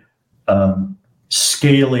essentially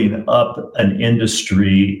scaling up an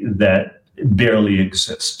industry that barely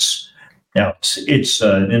exists. Now, it's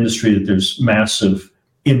an industry that there's massive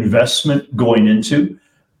investment going into,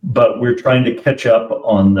 but we're trying to catch up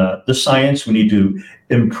on the science. We need to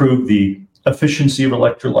improve the efficiency of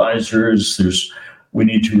electrolyzers. We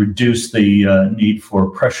need to reduce the need for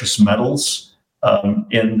precious metals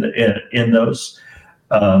in those.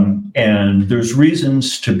 And there's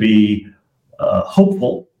reasons to be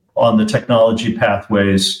hopeful on the technology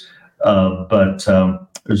pathways, but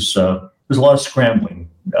there's a lot of scrambling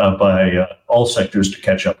by all sectors to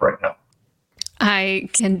catch up right now. I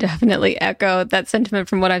can definitely echo that sentiment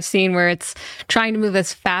from what I've seen, where it's trying to move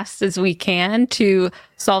as fast as we can to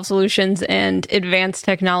solve solutions and advance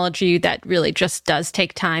technology that really just does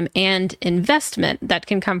take time and investment that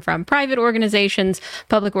can come from private organizations,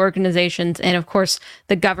 public organizations, and of course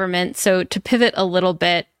the government. So to pivot a little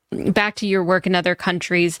bit back to your work in other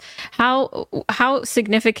countries, how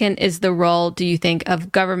significant is the role, do you think,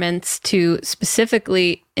 of governments to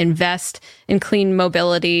specifically invest in clean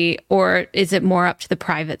mobility, or is it more up to the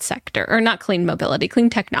private sector? Or not clean mobility, clean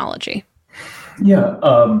technology? Yeah,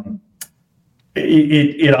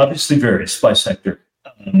 it obviously varies by sector.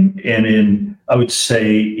 And I would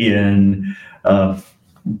say I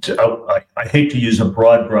hate to use a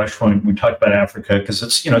broad brush when we talk about Africa, because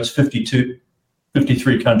it's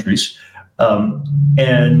 53 countries,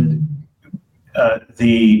 and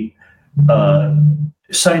the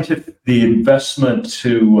investment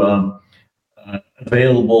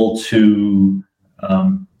available to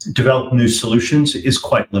develop new solutions is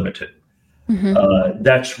quite limited. Mm-hmm.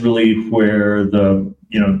 That's really where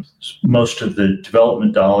most of the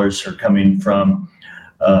development dollars are coming from: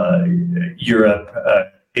 Europe,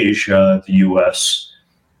 Asia, the U.S.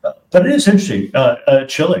 But it is interesting.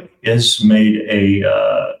 Chile has made a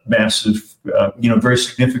massive, very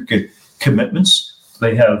significant commitments.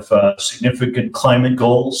 They have significant climate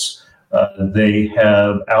goals. They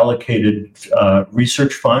have allocated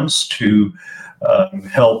research funds to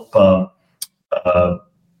help,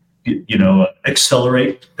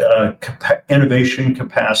 accelerate innovation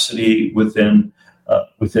capacity within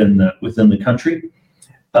the country.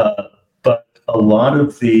 But a lot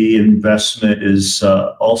of the investment is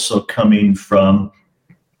also coming from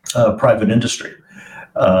private industry.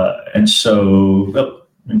 And so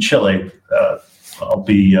in Chile, I'll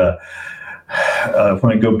be,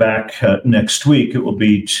 when I go back next week, I'll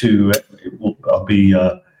be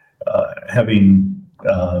having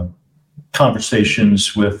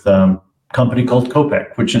conversations with a company called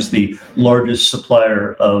Copec, which is the largest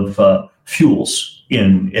supplier of fuels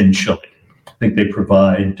in Chile. I think they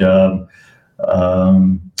provide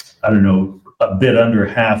a bit under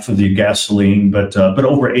half of the gasoline, but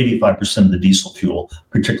over 85% of the diesel fuel,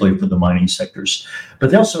 particularly for the mining sectors.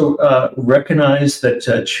 But they also recognize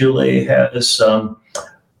that Chile has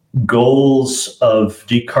goals of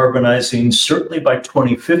decarbonizing certainly by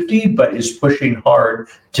 2050, but is pushing hard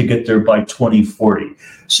to get there by 2040.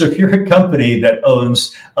 So if you're a company that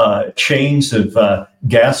owns chains of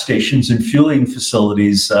gas stations and fueling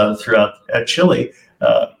facilities throughout Chile,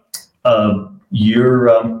 you're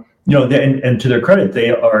and to their credit,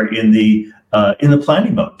 they are in the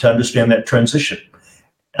planning mode to understand that transition,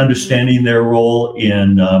 understanding their role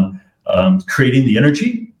in creating the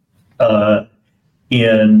energy,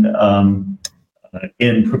 in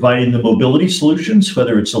providing the mobility solutions,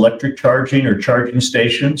 whether it's electric charging or charging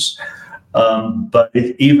stations, but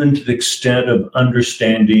even to the extent of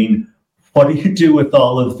understanding what do you do with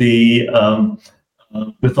all of the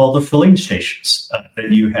filling stations that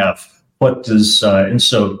you have. What does and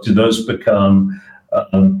so do those become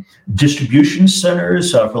distribution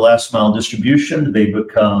centers for last mile distribution? Do they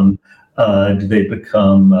become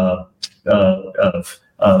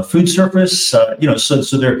food service? So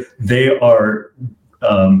they are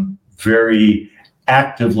very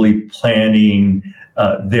actively planning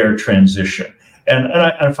their transition, and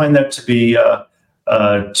I find that to be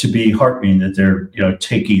to be heartening that they're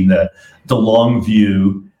taking the long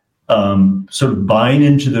view, sort of buying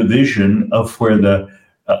into the vision of where the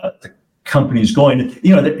company's going.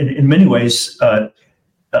 In many ways,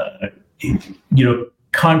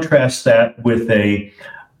 contrast that with a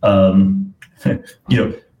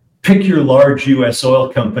pick your large U.S. oil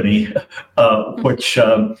company, which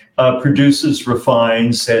produces,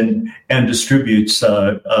 refines, and distributes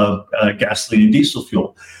gasoline and diesel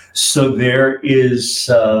fuel. So there is,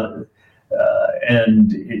 if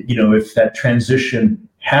that transition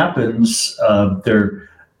happens, they're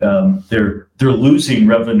losing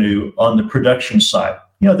revenue on the production side.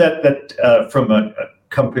 That from a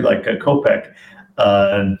company like Copec,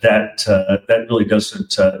 that really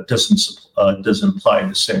doesn't apply in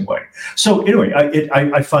the same way. So anyway,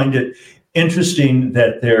 I find it interesting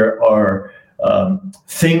that there are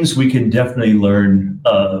things we can definitely learn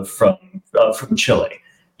from Chile.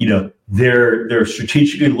 They're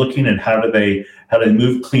strategically looking at how do they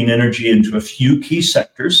move clean energy into a few key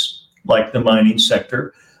sectors like the mining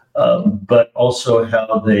sector, but also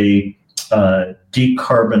how they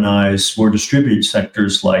decarbonize more distributed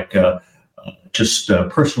sectors like just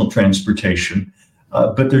personal transportation.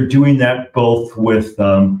 But they're doing that both with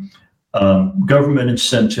government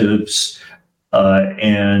incentives but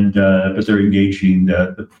they're engaging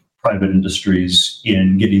the private industries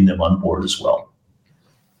in getting them on board as well.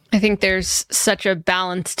 I think there's such a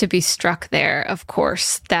balance to be struck there, of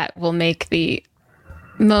course, that will make the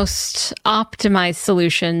most optimized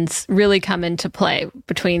solutions really come into play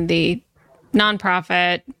between the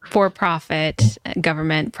nonprofit, for-profit,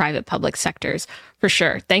 government, private, public sectors, for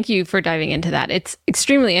sure. Thank you for diving into that. It's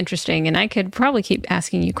extremely interesting, and I could probably keep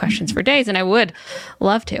asking you questions for days, and I would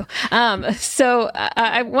love to. So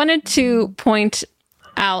I wanted to point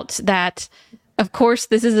out that, of course,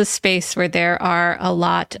 this is a space where there are a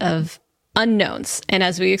lot of unknowns. And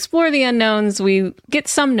as we explore the unknowns, we get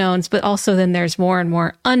some knowns, but also then there's more and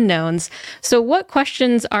more unknowns. So what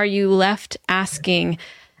questions are you left asking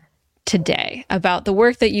today about the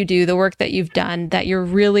work that you do, the work that you've done, that you're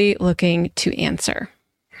really looking to answer?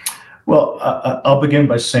 Well, I'll begin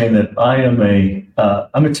by saying that I'm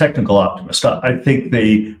a technical optimist. I think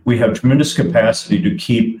we have tremendous capacity to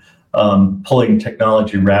keep pulling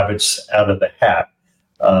technology rabbits out of the hat.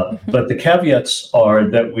 But the caveats are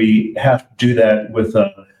that we have to do that with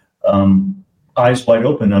eyes wide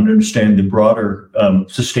open, understand the broader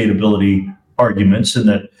sustainability arguments, and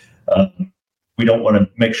that we don't want to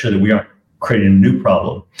make sure that we aren't creating a new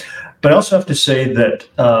problem. But I also have to say that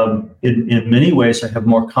in many ways, I have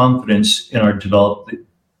more confidence in our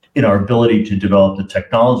ability to develop the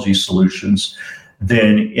technology solutions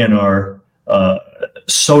than in our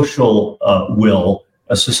social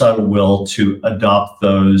a societal will to adopt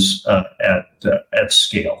those at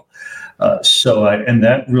scale. And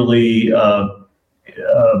that really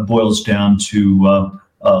boils down to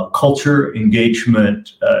culture,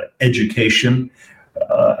 engagement, education,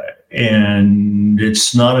 and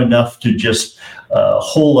it's not enough to just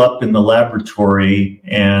hole up in the laboratory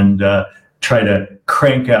and try to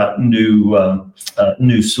crank out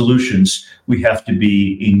new solutions. We have to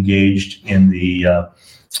be engaged in the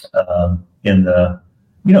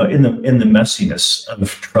messiness of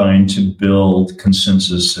trying to build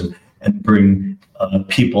consensus and bring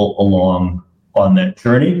people along on that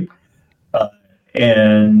journey.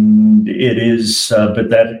 And it is, but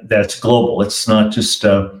that's global. It's not just,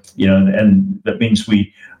 and that means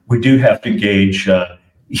we do have to engage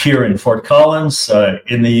here in Fort Collins,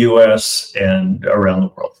 in the U.S. and around the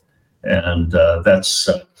world. And that's,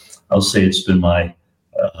 I'll say it's been my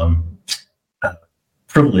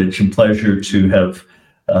privilege and pleasure to have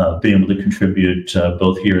been able to contribute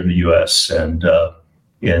both here in the U.S. and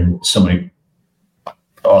in so many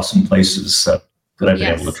awesome places that I've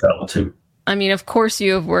been able to travel to. I mean, of course,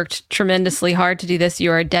 you have worked tremendously hard to do this.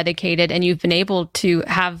 You are dedicated, and you've been able to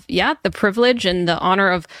have, the privilege and the honor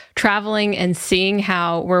of traveling and seeing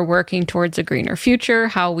how we're working towards a greener future,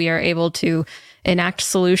 how we are able to enact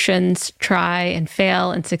solutions, try and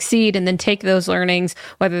fail and succeed, and then take those learnings,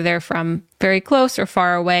 whether they're from very close or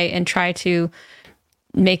far away, and try to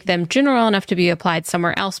make them general enough to be applied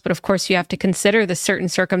somewhere else. But of course, you have to consider the certain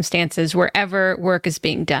circumstances wherever work is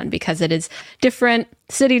being done, because it is different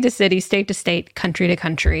city to city, state to state, country to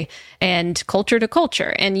country, and culture to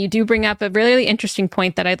culture. And you do bring up a really interesting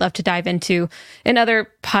point that I'd love to dive into in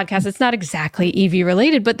other podcasts. It's not exactly EV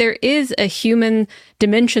related, but there is a human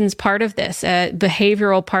dimensions part of this, a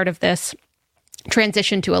behavioral part of this,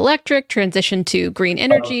 transition to electric, transition to green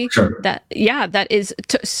energy. Sure. That is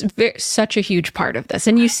such a huge part of this.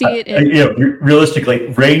 And you see it in... realistically,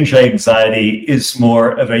 range anxiety is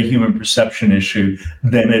more of a human perception issue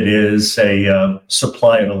than it is a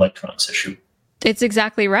supply of electrons issue. It's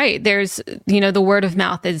exactly right. There's, the word of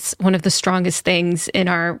mouth is one of the strongest things in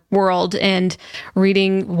our world, and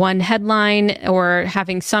reading one headline or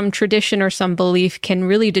having some tradition or some belief can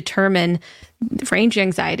really determine range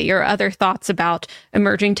anxiety or other thoughts about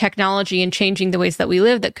emerging technology and changing the ways that we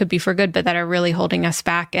live that could be for good, but that are really holding us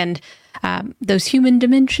back. And those human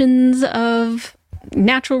dimensions of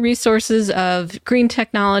natural resources, of green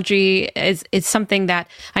technology is something that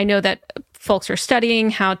I know that folks are studying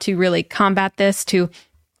how to really combat this, to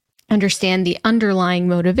understand the underlying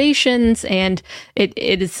motivations. And it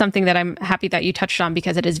is something that I'm happy that you touched on,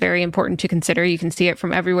 because it is very important to consider. You can see it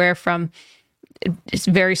from everywhere, from it's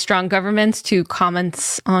very strong governments to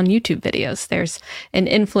comments on YouTube videos. There's an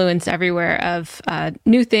influence everywhere of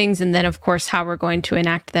new things, and then, of course, how we're going to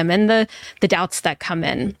enact them and the doubts that come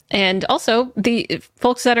in. And also the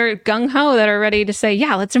folks that are gung-ho, that are ready to say,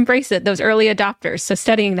 yeah, let's embrace it, those early adopters. So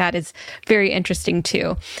studying that is very interesting,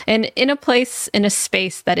 too. And in a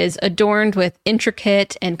space that is adorned with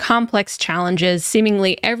intricate and complex challenges,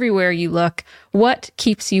 seemingly everywhere you look, what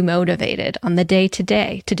keeps you motivated on the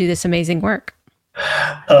day-to-day to do this amazing work?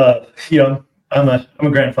 I'm a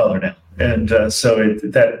grandfather now, and so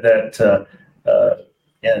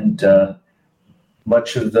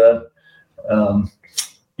much of the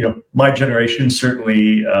my generation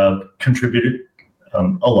certainly contributed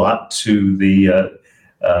a lot to the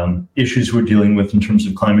issues we're dealing with in terms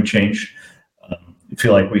of climate change. I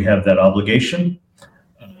feel like we have that obligation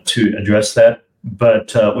to address that,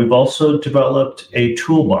 but we've also developed a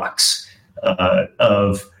toolbox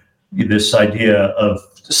of this idea of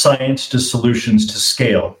science to solutions to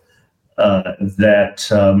scale that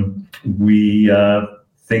we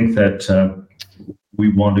think that we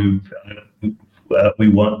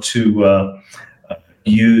want to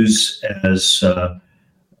use as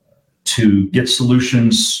to get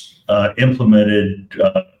solutions implemented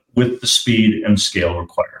with the speed and scale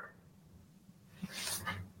required.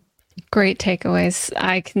 Great takeaways.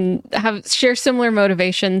 I can share similar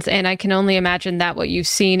motivations, and I can only imagine that what you've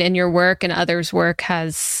seen in your work and others' work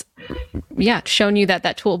has, shown you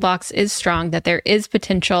that toolbox is strong, that there is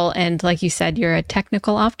potential. And like you said, you're a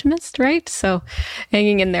technical optimist, right? So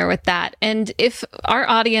hanging in there with that. And if our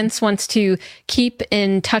audience wants to keep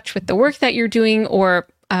in touch with the work that you're doing or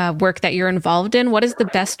work that you're involved in, what is the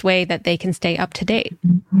best way that they can stay up to date?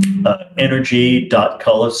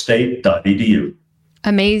 energy.cullestate.edu.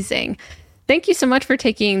 Amazing. Thank you so much for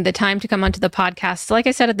taking the time to come onto the podcast. Like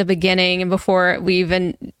I said at the beginning, and before we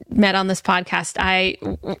even met on this podcast, I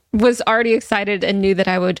was already excited and knew that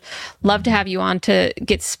I would love to have you on to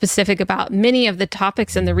get specific about many of the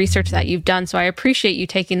topics and the research that you've done. So I appreciate you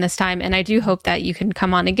taking this time. And I do hope that you can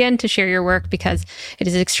come on again to share your work, because it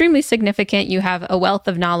is extremely significant. You have a wealth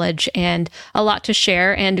of knowledge and a lot to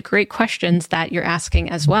share, and great questions that you're asking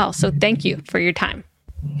as well. So thank you for your time.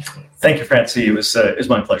 Thank you, Francie. It was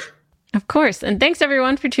my pleasure. Of course. And thanks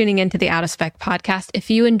everyone for tuning into the Out of Spec podcast. If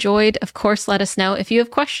you enjoyed, of course, let us know. If you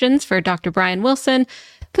have questions for Dr. Brian Wilson,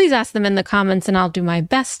 please ask them in the comments and I'll do my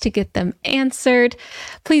best to get them answered.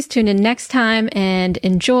 Please tune in next time and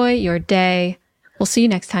enjoy your day. We'll see you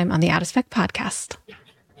next time on the Out of Spec podcast.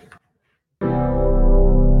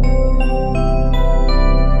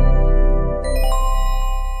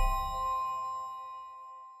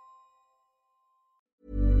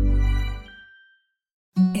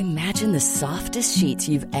 Imagine the softest sheets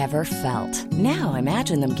you've ever felt. Now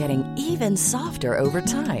imagine them getting even softer over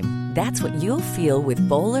time. That's what you'll feel with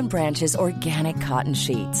Boll & Branch's organic cotton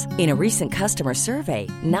sheets. In a recent customer survey,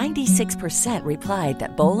 96% replied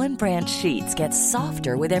that Boll & Branch sheets get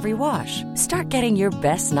softer with every wash. Start getting your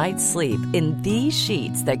best night's sleep in these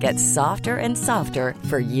sheets that get softer and softer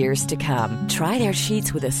for years to come. Try their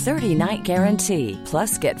sheets with a 30-night guarantee.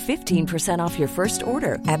 Plus, get 15% off your first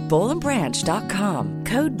order at bollandbranch.com.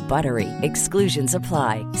 Code BUTTERY. Exclusions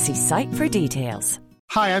apply. See site for details.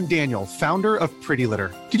 Hi, I'm Daniel, founder of Pretty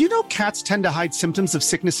Litter. Did you know cats tend to hide symptoms of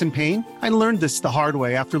sickness and pain? I learned this the hard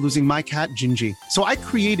way after losing my cat, Gingy. So I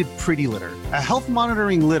created Pretty Litter, a health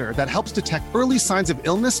monitoring litter that helps detect early signs of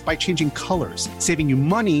illness by changing colors, saving you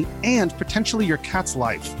money and potentially your cat's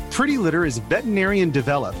life. Pretty Litter is veterinarian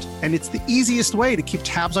developed, and it's the easiest way to keep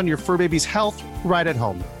tabs on your fur baby's health right at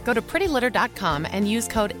home. Go to prettylitter.com and use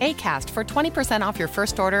code ACAST for 20% off your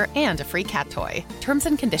first order and a free cat toy. Terms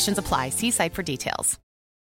and conditions apply. See site for details.